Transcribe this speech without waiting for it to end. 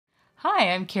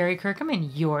Hi, I'm Kerry Kirkham,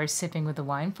 and you're Sipping with the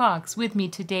Wine Fox. With me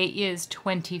today is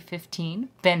 2015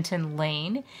 Benton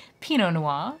Lane Pinot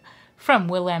Noir from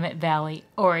Willamette Valley,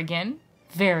 Oregon.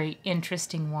 Very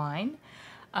interesting wine.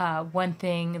 One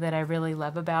thing that I really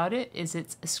love about it is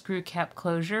it's a screw cap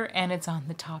closure and it's on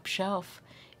the top shelf.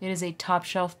 It is a top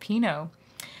shelf Pinot.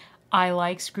 I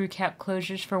like screw cap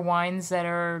closures for wines that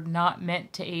are not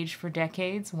meant to age for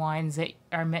decades, wines that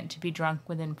are meant to be drunk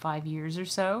within 5 years or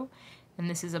so. And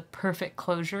this is a perfect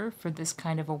closure for this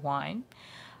kind of a wine.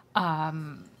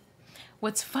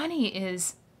 What's funny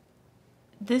is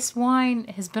this wine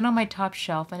has been on my top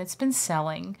shelf and it's been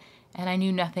selling, and I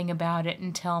knew nothing about it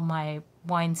until my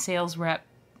wine sales rep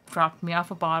dropped me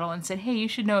off a bottle and said, "Hey, you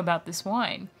should know about this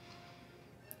wine."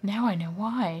 Now I know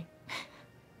why.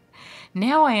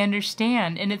 Now I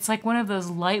understand, and it's like one of those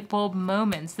light bulb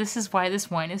moments. This is why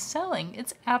this wine is selling.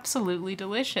 It's absolutely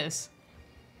delicious.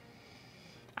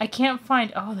 I can't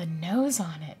find, oh, the nose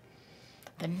on it.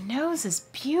 The nose is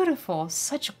beautiful.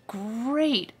 Such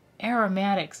great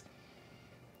aromatics.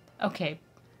 Okay,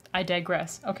 I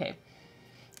digress. Okay,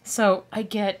 so I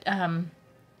get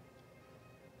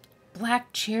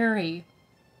black cherry.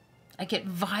 I get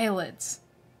violets.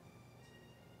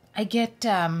 I get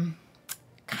kind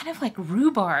of like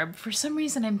rhubarb. For some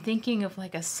reason, I'm thinking of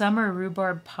like a summer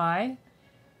rhubarb pie.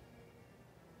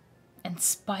 And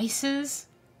spices.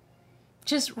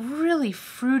 Just really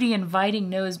fruity, inviting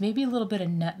nose. Maybe a little bit of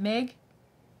nutmeg.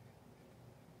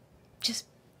 Just,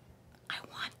 I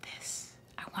want this.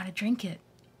 I want to drink it.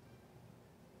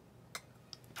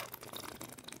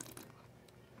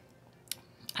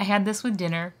 I had this with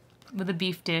dinner, with a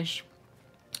beef dish,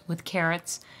 with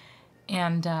carrots,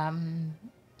 and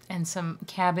some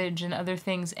cabbage and other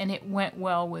things, and it went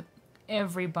well with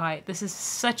every bite. This is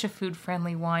such a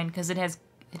food-friendly wine because it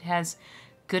has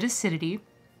good acidity,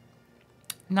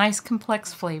 nice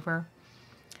complex flavor.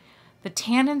 The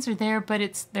tannins are there,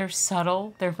 but they're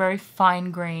subtle. They're very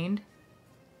fine-grained.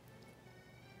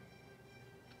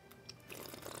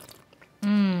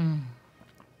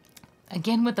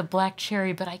 Again with the black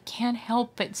cherry, but I can't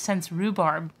help but sense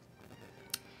rhubarb.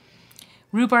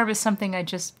 Rhubarb is something I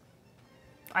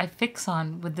fix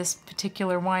on with this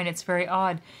particular wine. It's very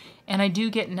odd. And I do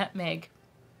get nutmeg.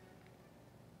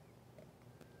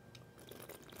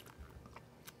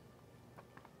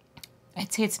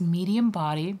 I'd say it's medium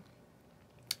body.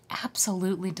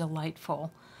 Absolutely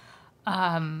delightful.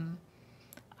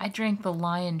 I drank the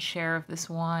lion's share of this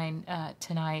wine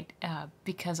tonight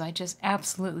because I just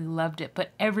absolutely loved it. But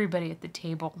everybody at the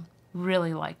table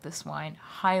really liked this wine.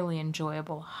 Highly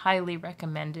enjoyable, highly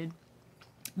recommended.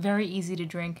 Very easy to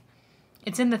drink.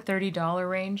 It's in the $30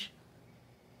 range.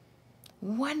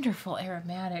 Wonderful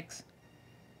aromatics.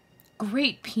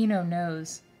 Great Pinot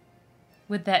nose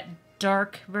with that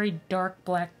dark, very dark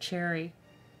black cherry.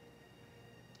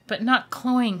 But not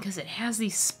cloying because it has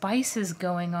these spices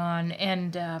going on,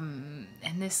 and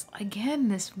this again,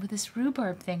 with this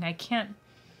rhubarb thing, I can't.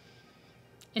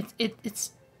 It's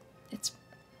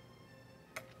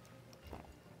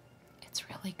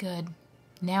really good.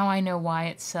 Now I know why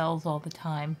it sells all the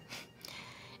time.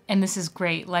 And this is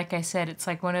great. Like I said, it's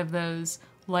like one of those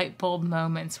light bulb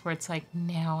moments where it's like,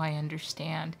 now I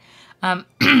understand.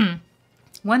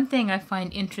 One thing I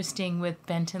find interesting with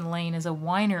Benton Lane as a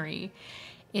winery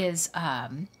is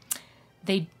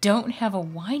they don't have a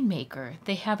winemaker.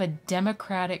 They have a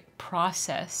democratic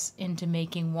process into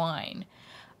making wine,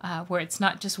 where it's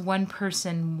not just one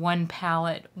person, one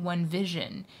palate, one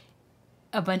vision.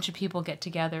 A bunch of people get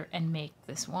together and make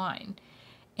this wine.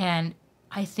 And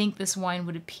I think this wine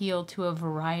would appeal to a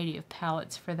variety of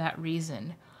palates for that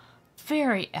reason.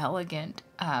 Very elegant,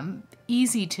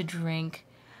 easy to drink.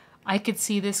 I could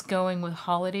see this going with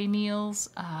holiday meals,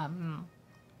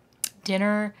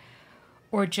 dinner,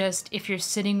 or just if you're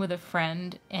sitting with a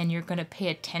friend and you're going to pay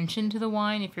attention to the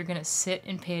wine, if you're going to sit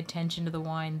and pay attention to the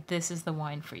wine, this is the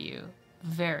wine for you.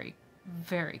 Very,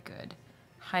 very good.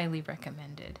 Highly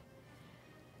recommended.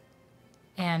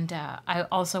 And I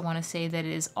also want to say that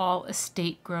it is all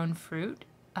estate-grown fruit,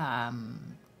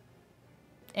 and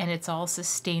it's all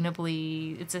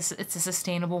sustainably, it's a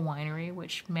sustainable winery,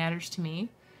 which matters to me.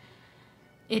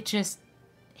 It just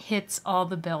hits all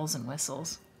the bells and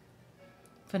whistles.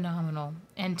 Phenomenal.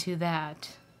 And to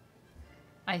that,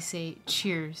 I say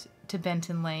cheers to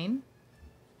Benton Lane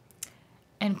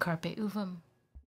and Carpe Uvum.